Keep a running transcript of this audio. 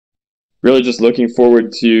really just looking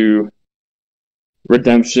forward to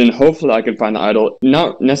redemption. Hopefully I can find the idol,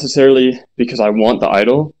 not necessarily because I want the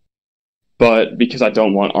idol, but because I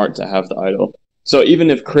don't want Art to have the idol. So even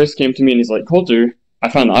if Chris came to me and he's like, Coulter, I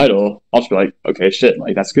found the idol, I'll just be like, okay, shit,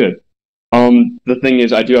 like that's good. The thing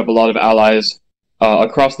is, I do have a lot of allies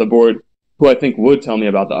across the board who I think would tell me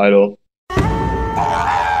about the idol.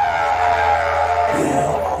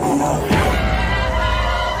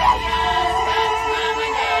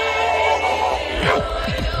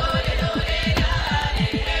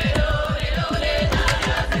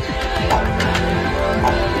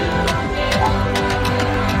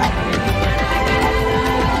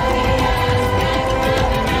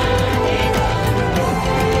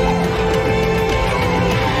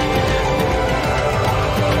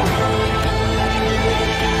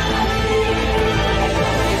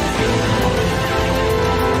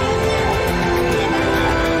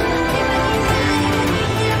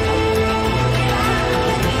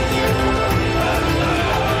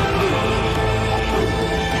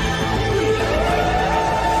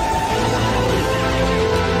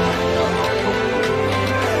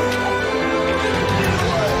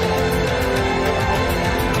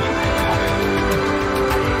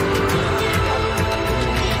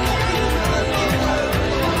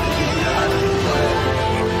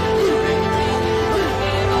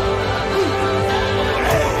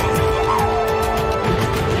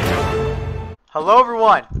 Hello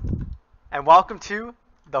everyone, and welcome to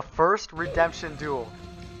the first redemption duel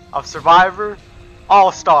of Survivor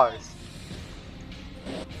All-Stars.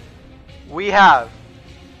 We have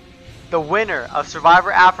the winner of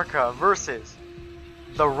Survivor Africa versus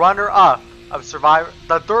the runner-up of Survivor,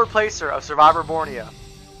 the third placer of Survivor Borneo.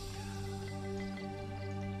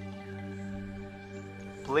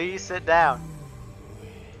 Please sit down.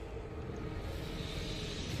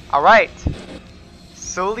 Alright,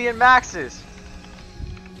 Sully and Max's.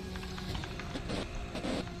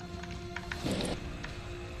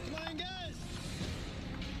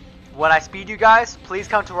 When I speed you guys, please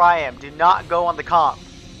come to where I am. Do not go on the comp.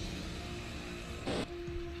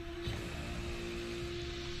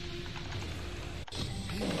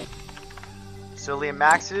 Sully and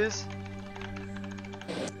Max's.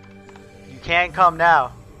 You can come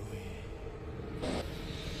now.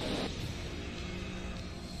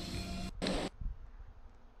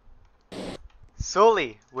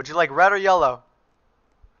 Sully, would you like red or yellow?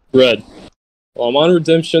 Red. Well, I'm on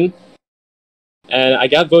redemption, and I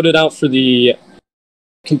got voted out for the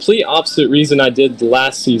complete opposite reason I did the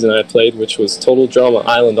last season I played, which was Total Drama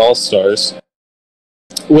Island All-Stars,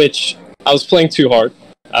 which I was playing too hard.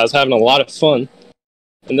 I was having a lot of fun,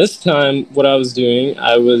 and this time what I was doing,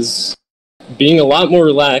 I was being a lot more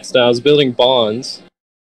relaxed, and I was building bonds,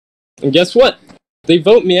 and guess what? They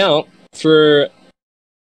vote me out for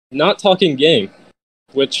not talking game,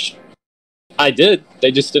 which I did.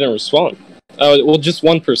 They just didn't respond. Well, just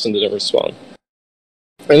one person didn't respond.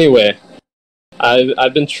 Anyway,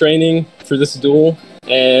 I've been training for this duel,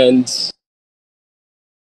 and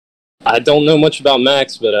I don't know much about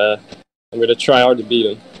Max, but I'm gonna try hard to beat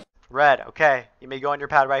him. Red, okay. You may go on your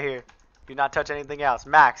pad right here. Do not touch anything else.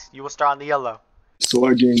 Max, you will start on the yellow. So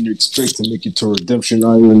I didn't expect to make it to Redemption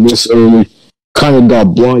Island this early. Kinda got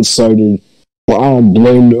blindsided, but I don't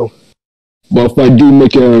blame them. But if I do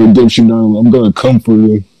make it out of Redemption Island, I'm gonna come for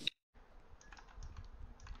you.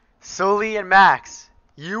 Sully and Max,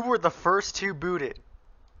 you were the first two booted.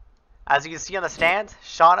 As you can see on the stand,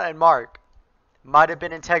 Shauna and Mark might have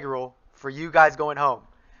been integral for you guys going home.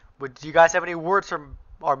 Do you guys have any words from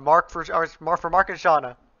Mark and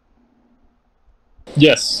Shauna?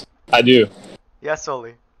 Yes, I do. Yes,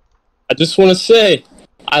 Sully. I just want to say,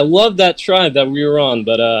 I love that tribe that we were on,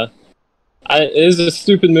 but it was a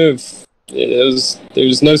stupid move.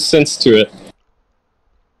 There's no sense to it.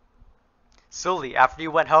 Sully, after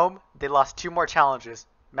you went home, they lost 2 more challenges.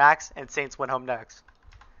 Max and Saints went home next.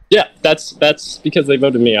 Yeah, that's because they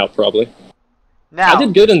voted me out, probably. Now, I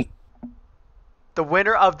did good in... The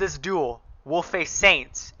winner of this duel will face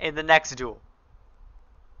Saints in the next duel.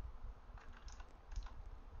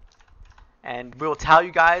 And we will tell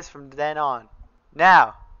you guys from then on.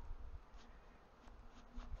 Now,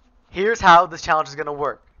 here's how this challenge is going to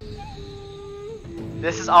work.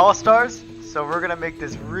 This is All-Stars, so we're going to make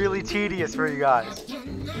this really tedious for you guys.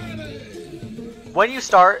 When you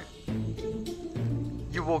start,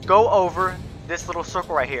 you will go over this little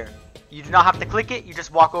circle right here. You do not have to click it, you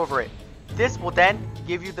just walk over it. This will then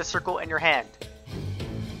give you the circle in your hand.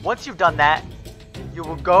 Once you've done that, you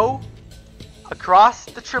will go across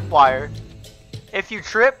the tripwire. If you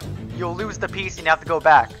trip, you'll lose the piece and you have to go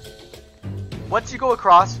back. Once you go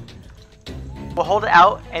across, will hold it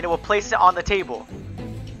out and it will place it on the table.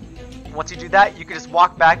 Once you do that, you can just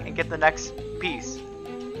walk back and get the next piece.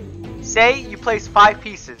 Say you place 5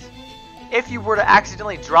 pieces. If you were to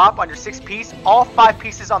accidentally drop on your 6th piece, all 5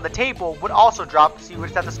 pieces on the table would also drop, so you would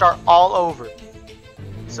just have to start all over.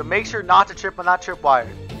 So make sure not to trip on that tripwire.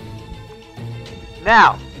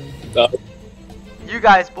 Now, you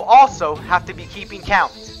guys will also have to be keeping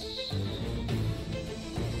count.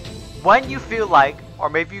 When you feel like, or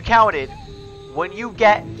maybe you counted, when you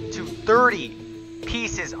get to 30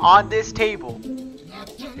 pieces on this table,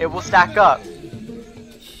 it will stack up.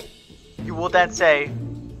 You will then say,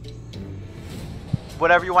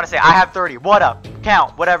 whatever you want to say. I have 30. What up?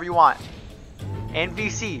 Count. Whatever you want.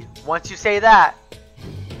 NVC. Once you say that,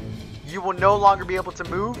 you will no longer be able to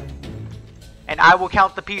move. And I will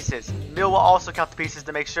count the pieces. Mill will also count the pieces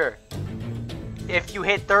to make sure. If you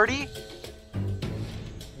hit 30,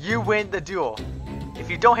 you win the duel. If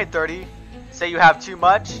you don't hit 30, say you have too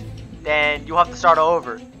much, then you'll have to start all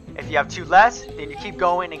over. If you have too less, then you keep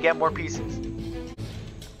going and get more pieces.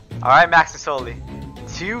 Alright, Max and Sully.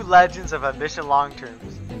 2 legends of ambition long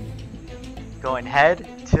terms. Going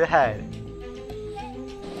head to head.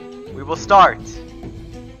 We will start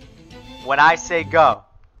when I say go.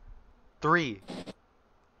 3,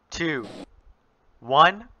 2,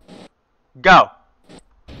 1, go!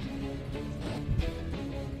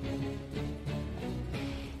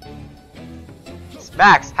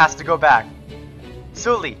 Max has to go back.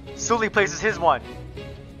 Sully places his one.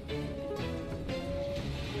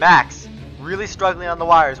 Max, really struggling on the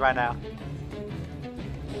wires right now.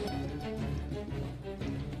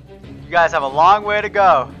 You guys have a long way to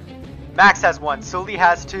go. Max has 1, Sully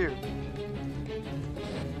has 2.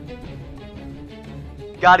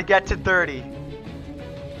 Gotta get to 30.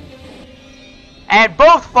 And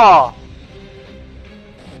both fall!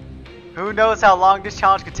 Who knows how long this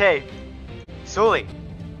challenge could take? Sully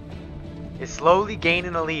is slowly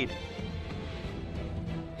gaining the lead.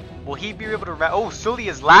 Will he be able to... Oh, Sully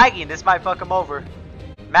is lagging. This might fuck him over.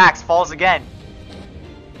 Max falls again.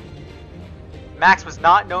 Max was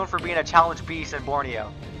not known for being a challenge beast in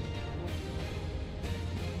Borneo.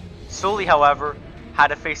 Sully, however, had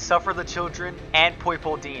to face Suffer the Children and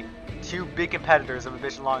Poipol Dean, 2 big competitors of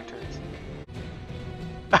Ambition Long Terms.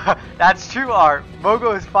 That's true, Art.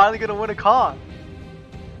 Mogo is finally going to win a con.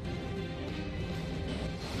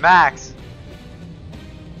 Max.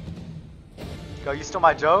 Go, you stole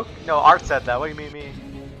my joke? No, Art said that. What do you mean me?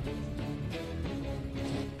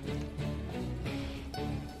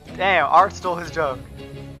 Damn, Art stole his joke.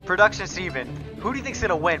 Production Steven, who do you think's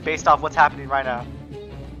gonna win based off what's happening right now?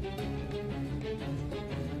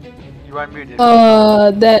 You unmuted.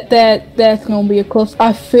 That's gonna be a close.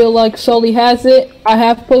 I feel like Sully has it. I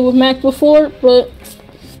have played with Max before, but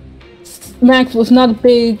Max was not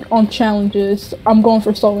big on challenges. I'm going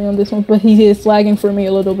for Sully on this one, but he is lagging for me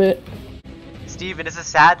a little bit. Steven, is it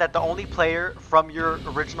sad that the only player from your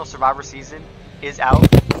original Survivor season is out?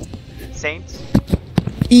 Saints?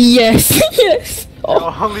 Yes, yes.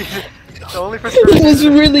 The only for He was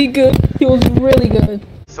really good. He was really good.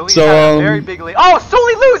 Sully had a very big lead. Oh,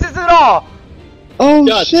 Sully loses it all! Oh,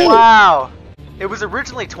 God, shit. Wow. It was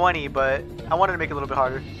originally 20, but I wanted to make it a little bit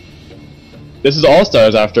harder. This is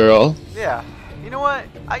All-Stars after all. Yeah. You know what?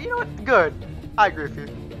 Good. I agree with you.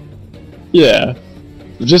 Yeah.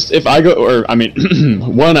 Just if I go, or I mean,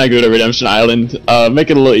 when I go to Redemption Island,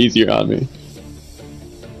 make it a little easier on me.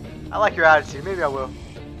 I like your attitude. Maybe I will.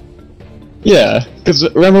 Yeah, because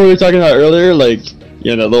remember we were talking about earlier, like,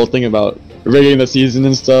 you know, the little thing about rigging the season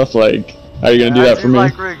and stuff, like, how are you gonna do that for me? I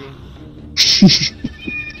like rigging.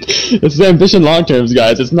 It's the Ambition long terms,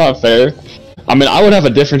 guys, it's not fair. I mean, I would have a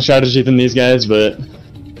different strategy than these guys, but,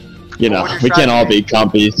 you know, we can't all be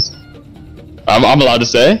compies. I'm allowed to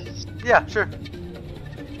say? Yeah, sure.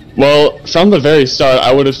 Well, from the very start,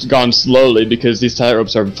 I would have gone slowly because these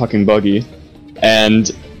tightropes are fucking buggy.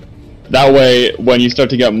 And that way, when you start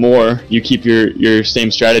to get more, you keep your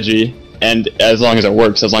same strategy, and as long as it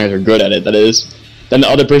works, as long as you're good at it, that is, then the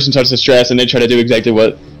other person starts to stress and they try to do exactly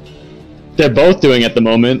what they're both doing at the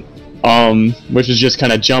moment, which is just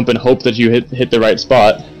kind of jump and hope that you hit the right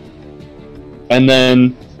spot. And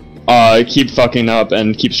then keep fucking up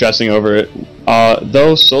and keep stressing over it.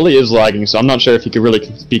 Though Sully is lagging, so I'm not sure if he could really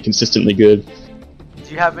be consistently good.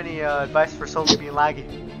 Do you have any advice for Sully being laggy?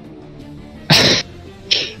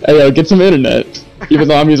 Hey, yo, get some internet. Even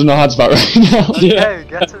though I'm using a hotspot right now. Okay, Yeah.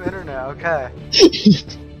 get some internet, okay.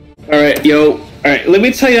 Alright, yo. Alright, let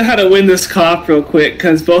me tell you how to win this comp real quick,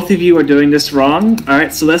 because both of you are doing this wrong.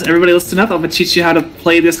 Alright, so everybody listen up. I'm going to teach you how to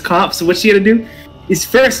play this comp. So what you gotta do, is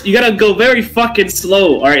first, you gotta go very fucking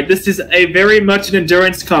slow, alright? This is a very much an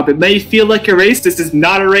endurance comp. It may feel like a race. This is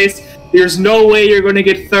not a race. There's no way you're going to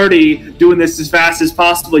get 30 doing this as fast as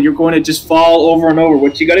possible. You're going to just fall over and over.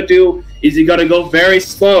 What you gotta do is you gotta go very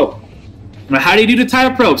slow. Now, how do you do the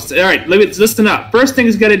tightrope ropes? Alright, let's listen up. First thing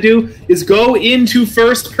you gotta do is go into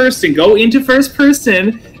first person. Go into first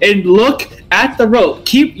person and look at the rope.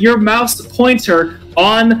 Keep your mouse pointer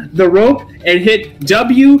on the rope and hit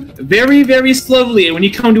W very, very slowly. And when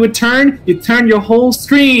you come to a turn, you turn your whole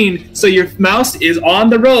screen so your mouse is on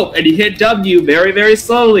the rope and you hit W very, very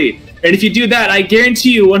slowly. And if you do that, I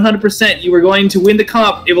guarantee you 100% you are going to win the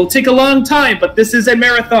comp. It will take a long time, but this is a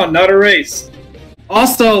marathon, not a race.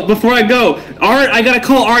 Also, before I go, Art, I gotta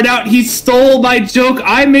call Art out. He stole my joke.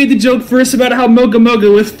 I made the joke first about how Moga Moga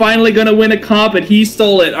was finally gonna win a comp, and he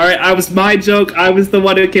stole it. Alright, I was my joke. I was the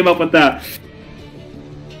one who came up with that.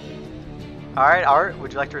 Alright, Art,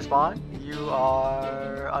 would you like to respond? You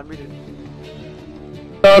are unmuted.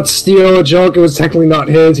 Not steal a joke. It was technically not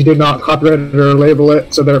his. He did not copyright it or label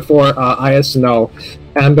it, so therefore, IS, no.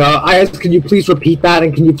 And IS, can you please repeat that,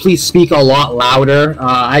 and can you please speak a lot louder?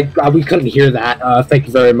 We couldn't hear that. Thank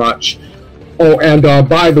you very much. Oh, and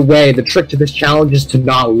by the way, the trick to this challenge is to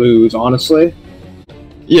not lose, honestly.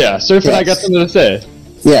 Yeah, Surf and I got something to say.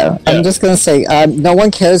 Yeah, I'm just gonna say, no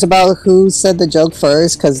one cares about who said the joke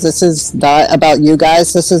first, because this is not about you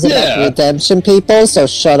guys, this is about redemption people, so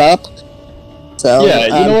shut up. So, yeah,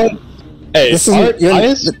 you know what? Hey,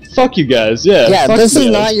 fuck you guys, yeah, this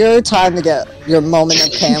is not your time to get your moment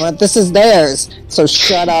of camera, this is theirs, so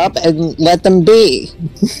shut up and let them be.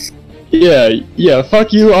 Yeah,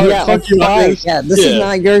 fuck you, fuck you, Art. Yeah, this is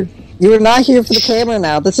not you're not here for the camera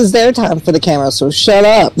now, this is their time for the camera, so shut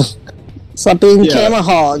up. Stop being camera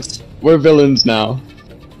hogs. We're villains now.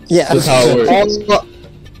 Yeah. That's how it works.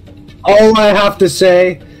 All I have to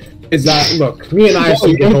say is that, look, me and I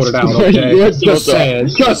should get voted out, okay? Just saying.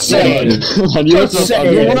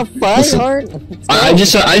 You wanna fight, Art? I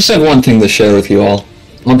just have one thing to share with you all.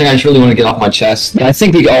 One thing I just really want to get off my chest. I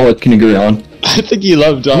think we all can agree on. I think you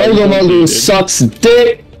love John. Mogo Mogo sucks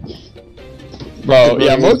dick! Bro,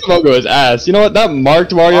 yeah, Mogo Mogo is ass. You know what? That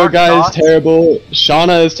marked Mario guy is terrible.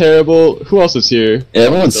 Shauna is terrible. Who else is here? Yeah,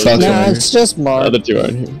 everyone sucks. Nah, it's just Mark. The other two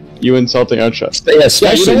aren't here. You insulting our tribe. Yeah,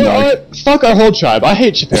 especially you know what? Fuck our whole tribe. I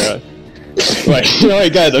hate Chapera. Wait,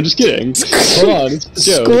 alright guys, I'm just kidding. Hold on, it's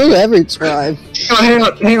a joke. Screw every tribe.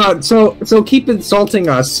 Oh, hang on. So keep insulting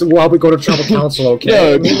us while we go to tribal council,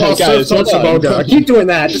 okay? No, guys, keep doing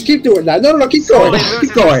that. Just keep doing that. No, keep going.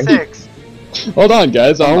 Keep going. Hold on,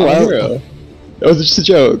 guys. I'm my hero. It was just a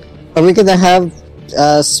joke. Are we gonna have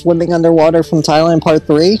swimming underwater from Thailand part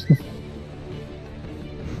 3?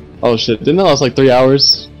 Oh shit, didn't that last like 3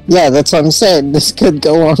 hours? Yeah, that's what I'm saying. This could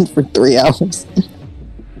go on for 3 hours.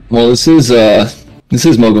 Well, this is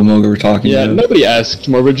Mogo Mogo we're talking about. Yeah, nobody asked,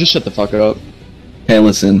 Morbid, just shut the fuck up. Hey,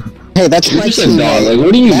 listen. Hey, that's my teammate. Like,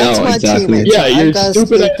 what do you know exactly? Yeah, your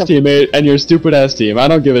stupid ass teammate and your stupid ass team. I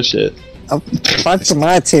don't give a shit. Fuck to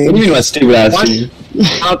my team. What do you mean my stupid ass team?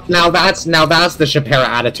 Now that's the Chapera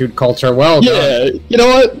attitude culture. Well done. Yeah, you know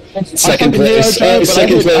what? Second place.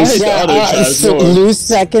 Second place. Lose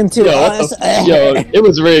second to us. Yo, it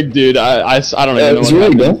was rigged, dude. I don't even know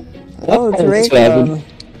what happened. Oh, it's rigged.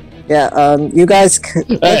 Yeah, you guys.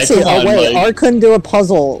 Let's see. Oh wait, Art couldn't do a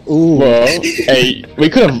puzzle. Ooh. Well, hey, we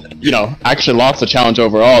could have, actually lost the challenge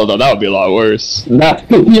overall. Though that would be a lot worse. Nah,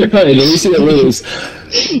 you're right. At least you lose.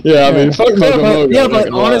 Yeah, I mean, fuck Mogo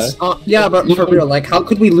Mogo. Yeah, but for real, like, how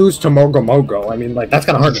could we lose to Mogo Mogo? I mean, like, that's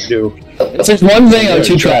kind of hard to do. It's like one thing our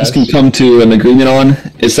two tribes can come to an agreement on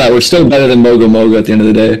is that we're still better than Mogo Mogo at the end of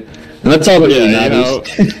the day, and that's all that really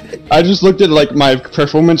matters. I just looked at my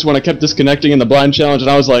performance when I kept disconnecting in the blind challenge,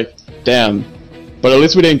 and I was like, damn. But at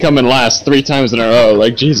least we didn't come in last 3 times in a row.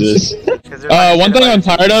 Like, Jesus. One thing I'm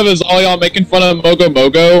tired of is all y'all making fun of Mogo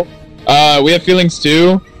Mogo. We have feelings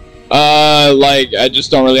too. I just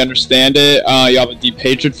don't really understand it. You have a deep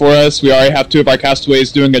hatred for us. We already have 2 of our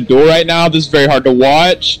castaways doing a duel right now. This is very hard to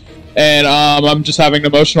watch. And I'm just having an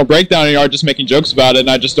emotional breakdown, and you are just making jokes about it, and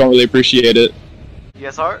I just don't really appreciate it.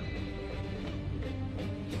 Yes, Art?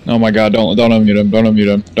 Oh my god, don't unmute him, don't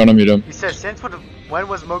unmute him. He said, when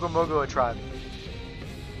was Mogo Mogo a tribe?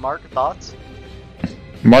 Mark, thoughts?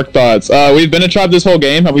 Mark, thoughts. We've been a tribe this whole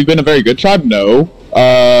game. Have we been a very good tribe? No.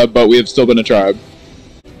 But we have still been a tribe.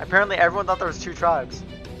 Apparently everyone thought there was 2 tribes.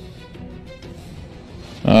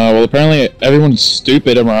 Well apparently everyone's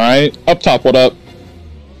stupid, am I right? Up top, what up?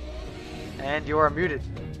 And you are muted.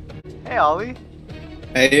 Hey, Ollie.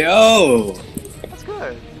 Hey, yo! That's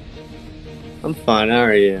good. I'm fine, how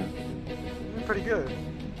are you? I'm pretty good.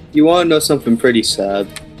 You wanna know something pretty sad?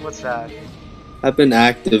 What's that? I've been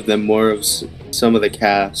active than more of some of the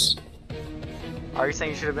cast. Are you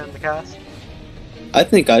saying you should have been in the cast? I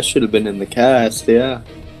think I should have been in the cast, yeah.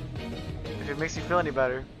 If it makes you feel any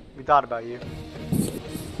better, we thought about you.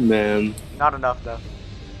 Man. Not enough, though.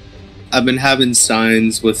 I've been having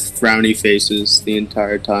signs with frowny faces the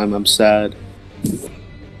entire time. I'm sad.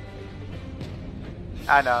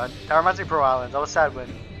 I know. That reminds me of Pro Islands. I was sad when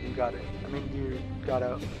you got it. I mean, you got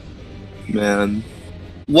out. Man.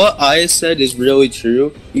 What I said is really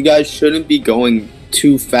true. You guys shouldn't be going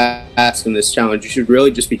too fast in this challenge. You should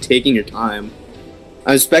really just be taking your time.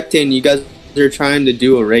 I'm spectating. You guys are trying to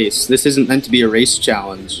do a race. This isn't meant to be a race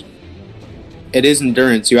challenge. It is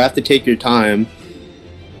endurance. You have to take your time.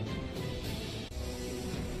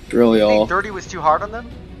 That's really all. 30 was too hard on them?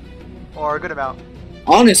 Or a good amount?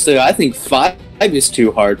 Honestly, I think 5 is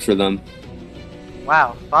too hard for them.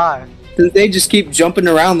 Wow, 5. Because they just keep jumping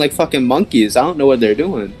around like fucking monkeys. I don't know what they're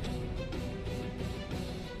doing.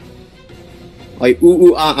 Like,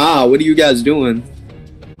 ooh, what are you guys doing?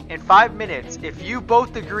 In 5 minutes, if you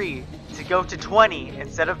both agree to go to 20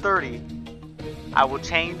 instead of 30, I will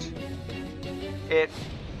change it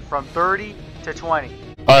from 30 to 20.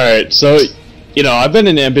 Alright, so, you know, I've been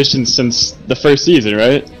in Ambition since the first season,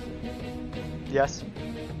 right? Yes.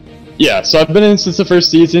 Yeah, so I've been in since the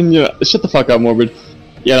first season. You know, shut the fuck up, Morbid.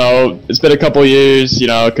 You know, it's been a couple years, you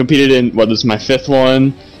know, competed in, what, this is my 5th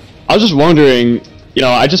one. I was just wondering, you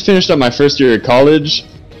know, I just finished up my first year of college.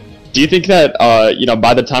 Do you think that, you know,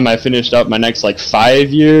 by the time I finished up my next, like,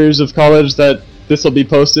 5 years of college that this will be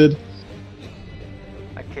posted?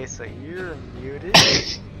 Okay, so you're muted.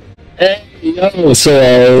 Hey, yo,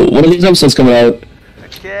 so, when are these episodes coming out?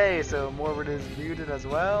 Okay, so Morbid is muted as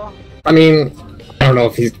well. I mean, I don't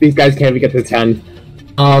know if these guys can't even get to 10.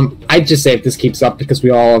 I'd just say if this keeps up, because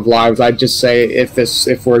we all have lives, I'd just say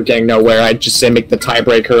if we're getting nowhere, I'd just say make the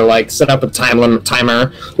tiebreaker, like, set up a time limit timer.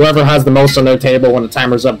 Whoever has the most on their table when the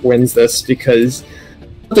timer's up wins this, because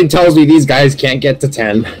something tells me these guys can't get to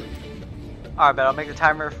 10. Alright, but I'll make the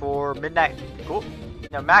timer for midnight. Cool.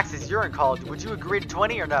 Now, Max, as you're in college, would you agree to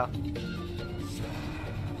 20 or no?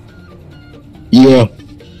 Yeah.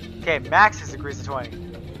 Okay, Max agrees to 20.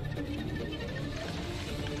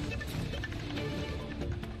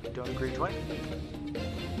 Don't agree to 20.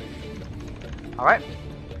 Alright.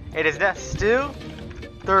 It is now still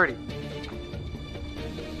 30.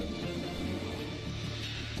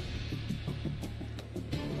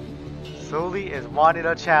 Sully is wanted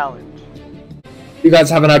a challenge. You guys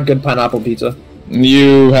haven't had good pineapple pizza.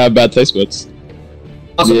 You have bad taste buds.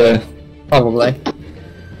 Possibly. Yeah. Probably.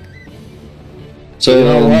 So, you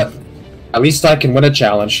know what? At least I can win a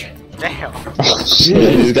challenge. Damn.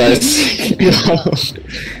 these guys.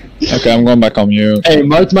 Okay, I'm going back on mute. Hey,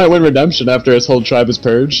 Mark might win redemption after his whole tribe is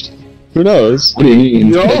purged. Who knows? What do you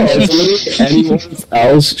mean? No. If anyone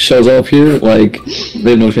else shows up here, like,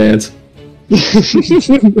 they have no chance.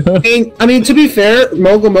 I mean, to be fair,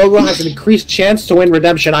 Mogo has an increased chance to win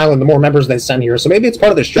Redemption Island the more members they send here, so maybe it's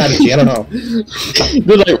part of their strategy, I don't know.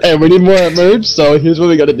 They're like, hey, we need more merge, so here's what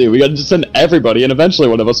we gotta do. We gotta just send everybody, and eventually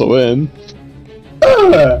one of us will win.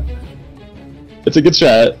 It's a good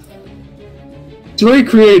strat. It's very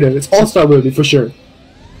creative. It's all-star worthy, for sure.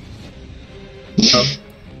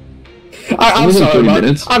 I'm sorry, Mark.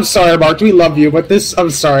 I'm sorry, Mark. We love you, but this... I'm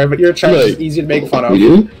sorry, but your challenge is easy to make fun of. We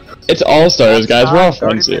do? It's all-stars, guys. We're all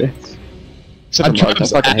friends here. I'm trying to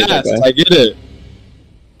fucking hate that guy. I get it.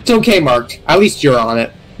 It's okay, Mark. At least you're on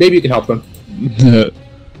it. Maybe you can help them.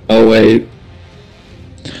 Oh, wait.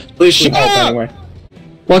 At least you can help anyway.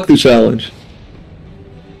 Fuck the challenge.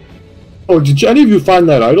 Oh, did any of you find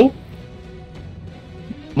that idol?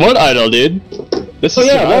 What idol, dude? This is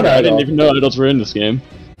what I didn't even know idols were in this game.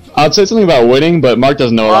 I'd say something about winning, but Mark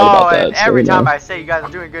doesn't know a lot about that. And every time I say you guys are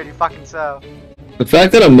doing good, you fucking so. The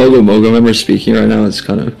fact that a Mogo member is speaking right now is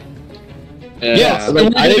kind of... Yeah,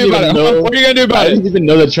 like, what are you gonna do about it? I didn't even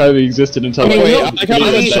know that tribe existed until I like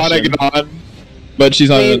how Sonic on, but she's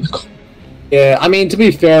not even... Yeah, I mean, to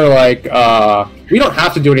be fair, like, we don't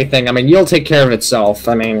have to do anything. I mean, you'll take care of itself.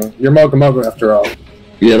 I mean, you're Mogo after all.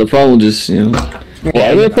 Yeah, the problem just, you know...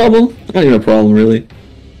 Well, is it a problem? Not even a problem, really.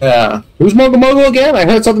 Yeah. Who's Mogo again? I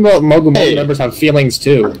heard something about Mogo members have feelings,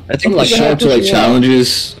 too. I think they show up to, like,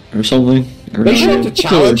 challenges or something. They show up to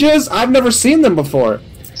challenges? I've never seen them before.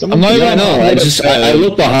 I'm not even... I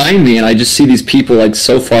look behind me and I just see these people, like,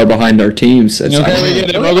 so far behind our teams. It's okay, we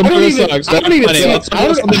get it. Mogo sucks. I don't even see it. Let's do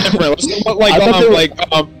something different. Let's look like,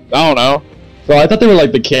 I don't know. Bro, I thought they were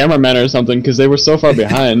like the cameramen or something, because they were so far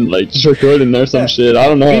behind, like, just recording there some shit. I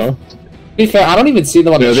don't know. To be fair, I don't even see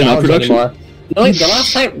them on the challenge anymore. Like, the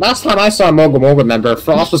last time I saw a Moga Moga member,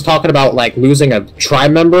 Frost was talking about like losing a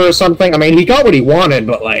tribe member or something. I mean, he got what he wanted,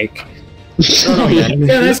 but like, I don't know, man.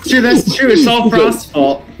 Yeah, that's true. That's true. It's all Frost's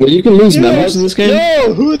fault. Well, you can lose members in this game.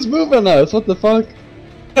 No, who's moving us? What the fuck?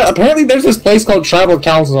 Yeah, apparently, there's this place called Tribal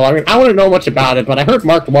Council. I mean, I wouldn't know much about it, but I heard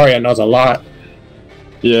Mark Wario knows a lot.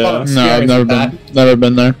 Yeah, no, I've never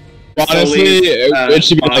been there. Honestly, it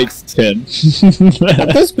should be like 10.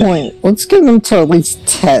 At this point, let's get them to at least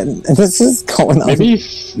 10. This is going on.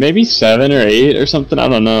 Maybe 7 or 8 or something. I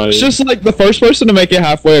don't know. It's just like the first person to make it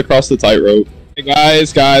halfway across the tightrope. Hey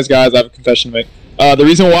guys, I have a confession to make. The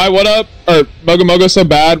reason why Moga Mogo's so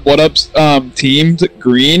bad, What Up's teamed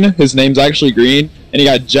Green. His name's actually Green, and he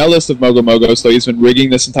got jealous of Moga Mogo, so he's been rigging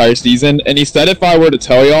this entire season. And he said if I were to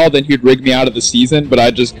tell y'all, then he'd rig me out of the season, but I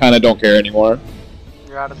just kind of don't care anymore.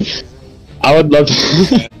 You're out of the season. I would love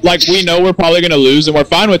to. Like, we know we're probably going to lose, and we're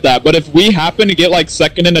fine with that. But if we happen to get, like,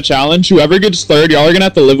 second in a challenge, whoever gets third, y'all are going to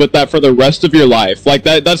have to live with that for the rest of your life. Like,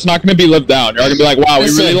 that's not going to be lived down. You're going to be like, wow, we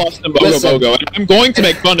really lost to Mogo Mogo. And I'm going to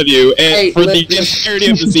make fun of you for the entirety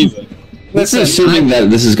of the season. This is assuming that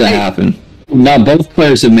this is going to happen. Now, both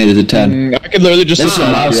players have made it to 10. I could literally just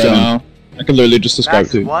describe it right now. I could literally just describe it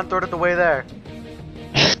to you. 1/3 of the way there.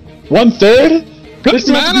 1/3? Good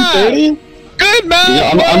man! Good man!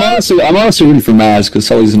 Yeah, I'm honestly rooting for Maz because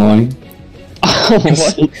Sully's annoying.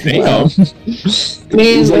 What? Damn.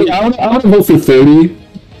 I want to vote for 30.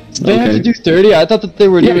 They have to do 30? I thought that they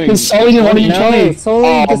were doing... because Sully didn't want to try.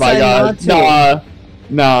 Oh my god.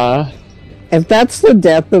 Nah. If that's the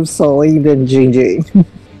death of Sully, then GG.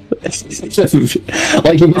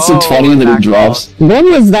 Like, he gets to 20 and then he drops.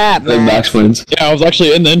 When was that, Like, Max wins. Yeah, I was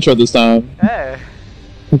actually in the intro this time. Hey.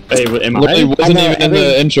 Hey, am Literally wasn't even in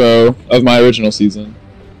the intro of my original season.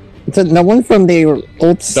 So no one from the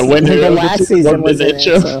last season was in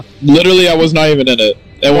it. So. Literally, I was not even in it.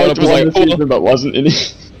 And one up was like, oh, well. But wasn't in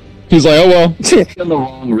it. He's like, oh well. In the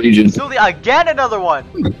wrong region. Sully, again another one.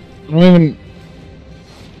 I don't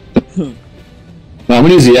even. How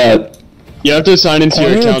many is he at? You have to sign into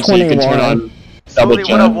your account so you can turn on double Sully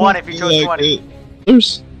check. would have won if he chose 20.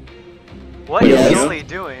 There's. What is Sully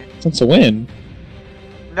doing? That's a win.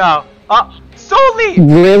 No. Sully!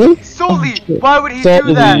 Really? Sully! Why would he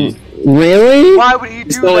do that? Really? Why would he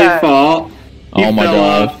do Sully's that? fault. Oh my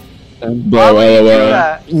god. Why Bro, would he do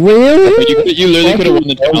that? Really? You literally could have won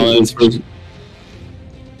the challenge.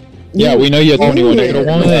 Yeah, we know you had 21 negative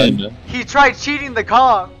 1. He tried cheating the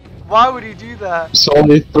comp. Why would he do that?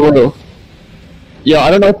 Solely through. Yeah, I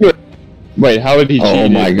don't know if you. Wait, how would he cheat? Oh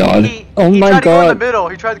my god. He tried to go in the middle.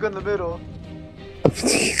 He tried to go in the middle.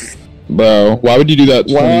 Bro, why would you do that?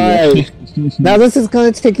 Why? Now this is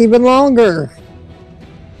gonna take even longer.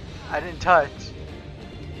 I didn't touch.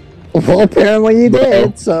 Well, apparently you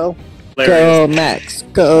did, so. Go Max,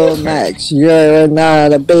 go Max, you're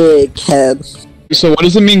not a big head. So what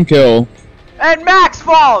does it mean kill? And Max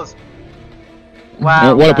falls!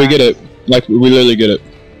 Wow. What if we get it? Like, we literally get it.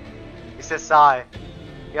 He said sigh.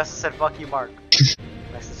 He also said fuck you, Mark.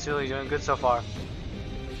 Max and Sully doing good so far.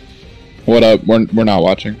 What up? We're not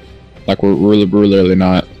watching. Like, we're literally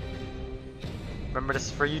not. Remember, this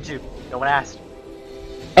is for YouTube. No one asked.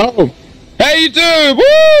 Oh! Hey, YouTube!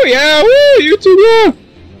 Woo! Yeah, woo! YouTube, yeah!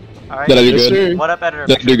 Alright. Did I do good? What up, editor?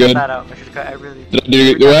 Did I do good? That out. Make sure to cut every, Did I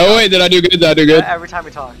do good? Well, wait, did I do good? Did I do good? every time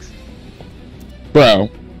he talks. Bro.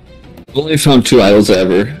 I've only found 2 idols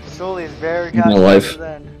ever. Sully is very In my life.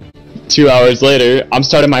 then. 2 hours later, I'm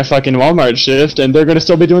starting my fucking Walmart shift, and they're gonna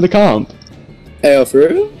still be doing the comp. Hey, for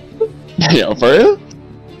real? Yo, for real?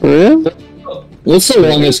 For real? What's the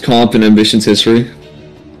longest comp in Ambition's history?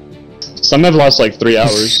 Some have lost like 3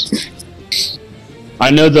 hours. I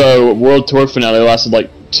know the World Tour finale lasted like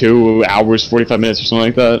 2 hours, 45 minutes or something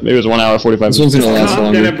like that. Maybe it was 1 hour, 45 minutes. This one's gonna last I'm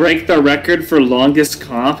longer. gonna break the record for longest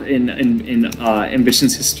comp in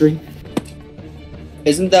Ambition's history.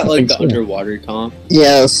 Isn't that like the underwater comp?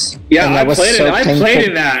 Yes. Yeah, And I that was played so it. I painful. played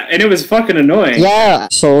in that, and it was fucking annoying. Yeah,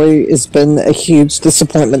 Sully has been a huge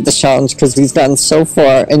disappointment this challenge because he's gotten so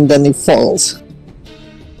far and then he falls.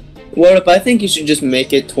 What if I think you should just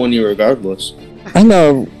make it 20 regardless? I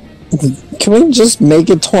know. Can we just make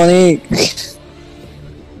it 20?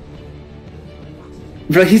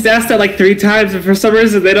 Bro, he's asked that like 3 times, and for some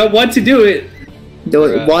reason they don't want to do it.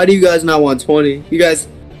 Why do you guys not want 20? You guys...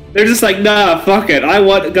 They're just like, nah, fuck it. I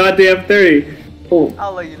want goddamn 30. Oh.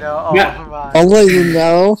 I'll let you know. Oh Yeah. my. I'll let you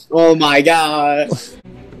know. Oh my god.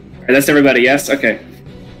 Alright, that's everybody, yes? Okay.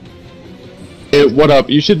 Hey, what up?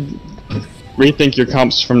 You should rethink your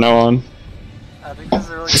comps from now on. I think this is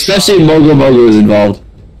a really Especially if Mogo Mogo is involved.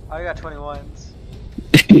 I got 21s.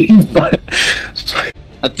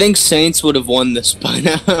 I think Saints would have won this by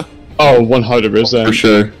now. Oh, 100%. For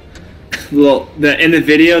sure. Well, in the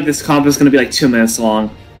video, this comp is gonna be like 2 minutes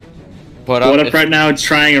long. What up right now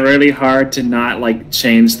trying really hard to not like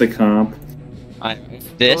change the comp.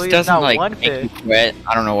 If this doesn't like make you quit,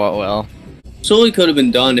 I don't know what will. Sully could have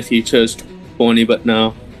been done if he chose 20, but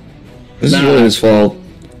no. This is really his fault.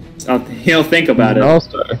 He'll think about it.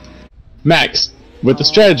 All-star. Max, with the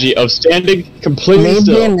strategy of standing completely Maybe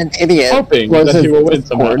still, an idiot. hoping Was that he his will win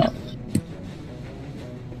Discord. somehow.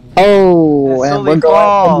 Oh, and we're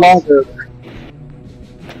going longer.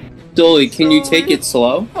 Sully, can you take it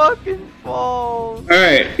slow? Fucking falls.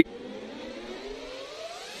 Alright.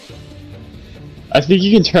 I think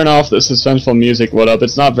you can turn off the suspenseful music. What up?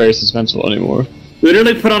 It's not very suspenseful anymore.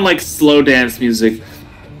 Literally put on like slow dance music.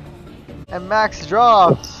 And Max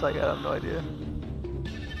drops. Like, I have no idea.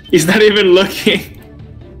 He's not even looking.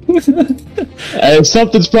 And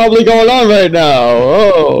something's probably going on right now.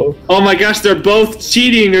 Oh. Oh my gosh, they're both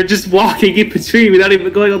cheating. They're just walking in between without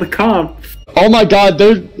even going on the comp. Oh my god,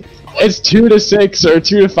 it's 2-6 or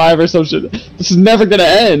 2-5 or some shit. This is never gonna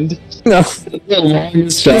end. No. It's the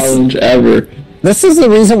longest challenge ever. This is the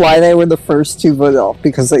reason why they were the first to vote off,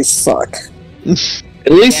 because they suck.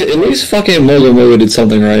 At least fucking Mogo Mogo did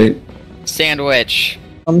something right. Sandwich.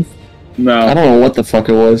 No. I don't know what the fuck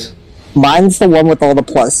it was. Mine's the one with all the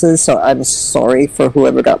pluses, so I'm sorry for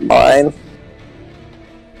whoever got mine.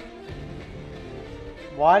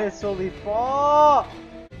 Why did Sully fall?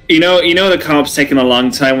 You know the comp's taking a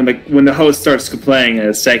long time when the host starts playing and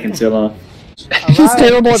it's taking too long. He's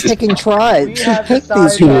terrible at picking tries. We have Pick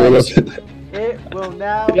these decided guys. it will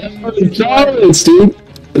now be Violence, dude.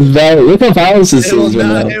 Look how violence this is right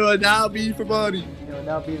now. It will now be for money. It will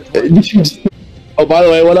now be the Oh, by the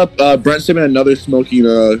way, what up? Brent sent me another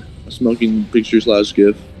smoking picture /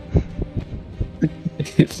 gif.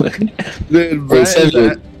 Dude,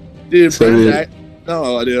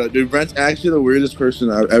 Brent's actually the weirdest person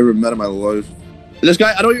I've ever met in my life. This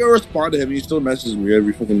guy, I don't even respond to him. He still messages me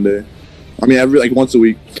every fucking day. I mean, like once a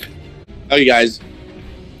week. Okay, guys.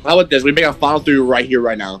 How about this? We make a final 3 right here,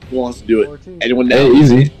 right now. Who wants to do it? 14. Anyone Hey, down?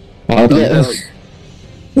 easy.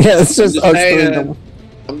 Yeah, it's just us three.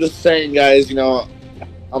 I'm just saying, guys. You know,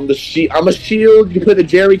 I'm a shield. You can play the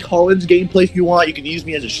Jerry Collins gameplay if you want. You can use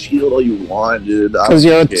me as a shield all you want, dude. Because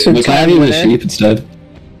you're Can I have you as a sheep instead?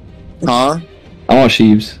 Huh? I want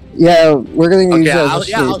sheeps. Yeah, we're gonna use Okay,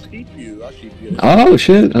 those. I'll sheep you. I'll sheep you. Oh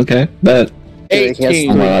shit. Okay. Bet.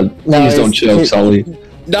 18. Oh my god. No, Please don't choke, Sully.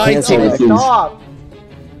 19. Stop!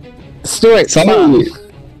 Stuart, Sully.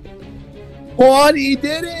 What? He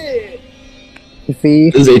did it! V.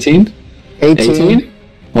 This is 18? 18.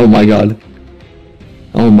 Oh my god.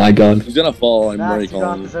 Oh my god. He's gonna fall. I'm already Max, you got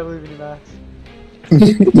calling this. him. I believe in you, Max.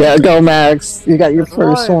 Yeah, go Max. You got your That's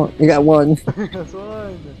first one. one. You got one. That's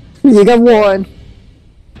one. You got one.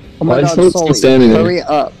 Oh my Why is god, Sully Sully, standing there? hurry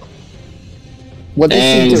up. What is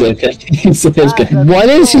And he he's doing? okay. He's okay. What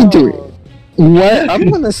is he doing? What? I'm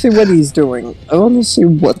gonna see what he's doing. I wanna see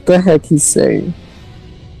what the heck he's saying.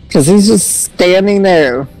 Cause he's just standing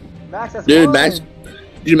there. Max, that's Dude, one. Max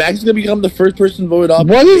is gonna become the first person voted off.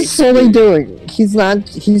 What is Sully doing? He's not,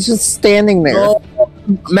 he's just standing there. No,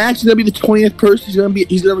 Max is gonna be the 20th person. He's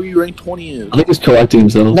gonna be ranked 20th. I think he's correcting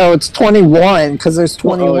himself. No, it's 21, because there's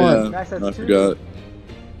 21. Oh, yeah. Max, that's I 2. forgot.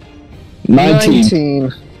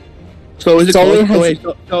 19. So is it Sully close? has- Wait,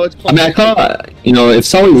 so it's close. I mean, I caught, if Sully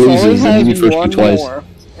Sully loses, then has he first one pick twice. more.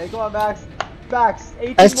 Hey, come on, Max. Max,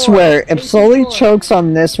 18 I more. swear, if 18 Sully more. chokes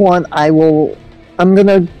on this one, I'm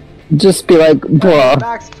gonna just be like, bruh,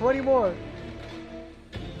 Max, 20 more.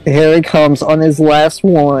 here he comes on his last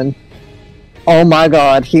one. Oh my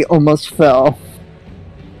god, he almost fell.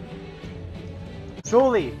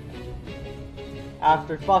 Sully.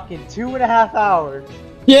 After fucking 2.5 hours.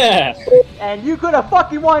 Yeah. And you could have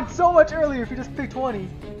fucking won so much earlier if you just picked 20.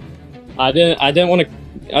 I didn't want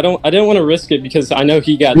to risk it because I know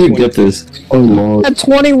he got You 20. get this. Oh lord. At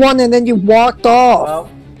 21 and then you walked off.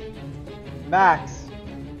 Well, Max.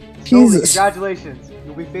 Sully, Jesus. congratulations.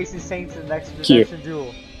 You'll be facing Saints in the next you. redemption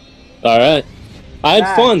duel. All right. I had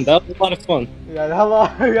Max. fun. That was a lot of fun. Yeah,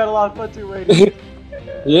 we had a lot of fun too, waiting.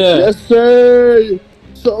 Yeah. Yes, sir.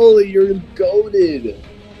 Sully, you're goated.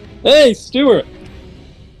 Hey, Stuart.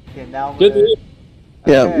 Okay, now Good to we're you.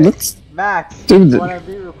 Yeah, Okay. let's Max, do I the- want to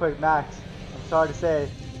beat real quick, Max. I'm sorry to say,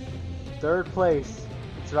 3rd place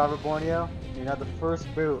in Survivor Borneo. You're now the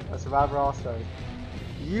first boot of Survivor All Stars.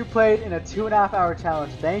 You played in a 2.5 hour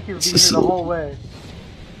challenge. Thank you for being here the whole way.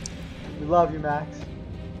 We love you, Max.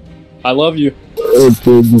 I love you.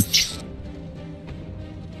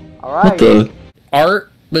 All right.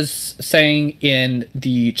 Art was saying in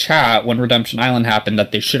the chat when Redemption Island happened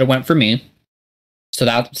that they should have went for me. so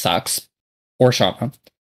that sucks. Or Shama.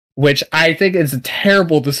 Which I think is a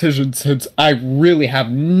terrible decision since I really have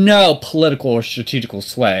no political or strategical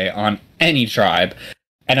sway on any tribe,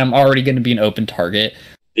 and I'm already going to be an open target.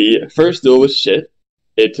 The first duel was shit.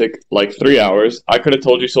 It took like 3 hours. I could have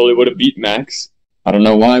told you Sully would have beat Max. I don't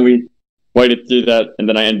know why we waited to do that, and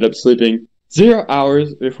then I ended up sleeping 0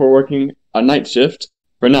 hours before working a night shift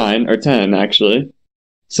for 9 or 10 actually.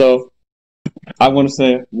 So I want to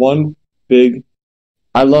say one big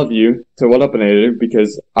I love you to whatupinator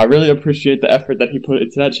because I really appreciate the effort that he put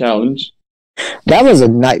into that challenge. That was a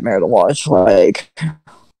nightmare to watch. Like,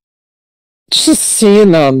 just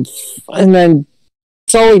seeing them, and then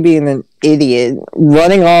Sully being an idiot,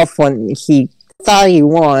 running off when he thought he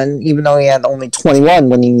won, even though he had only 21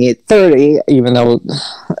 when he needed 30, even though,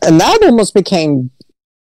 and that almost became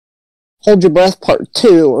Hold Your Breath Part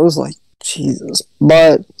 2. It was like, Jesus.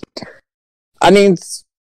 But, I mean,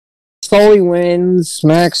 Sully wins.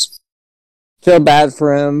 Max, feel bad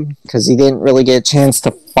for him because he didn't really get a chance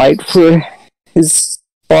to fight for his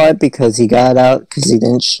spot because he got out because he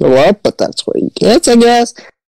didn't show up, but that's what he gets, I guess.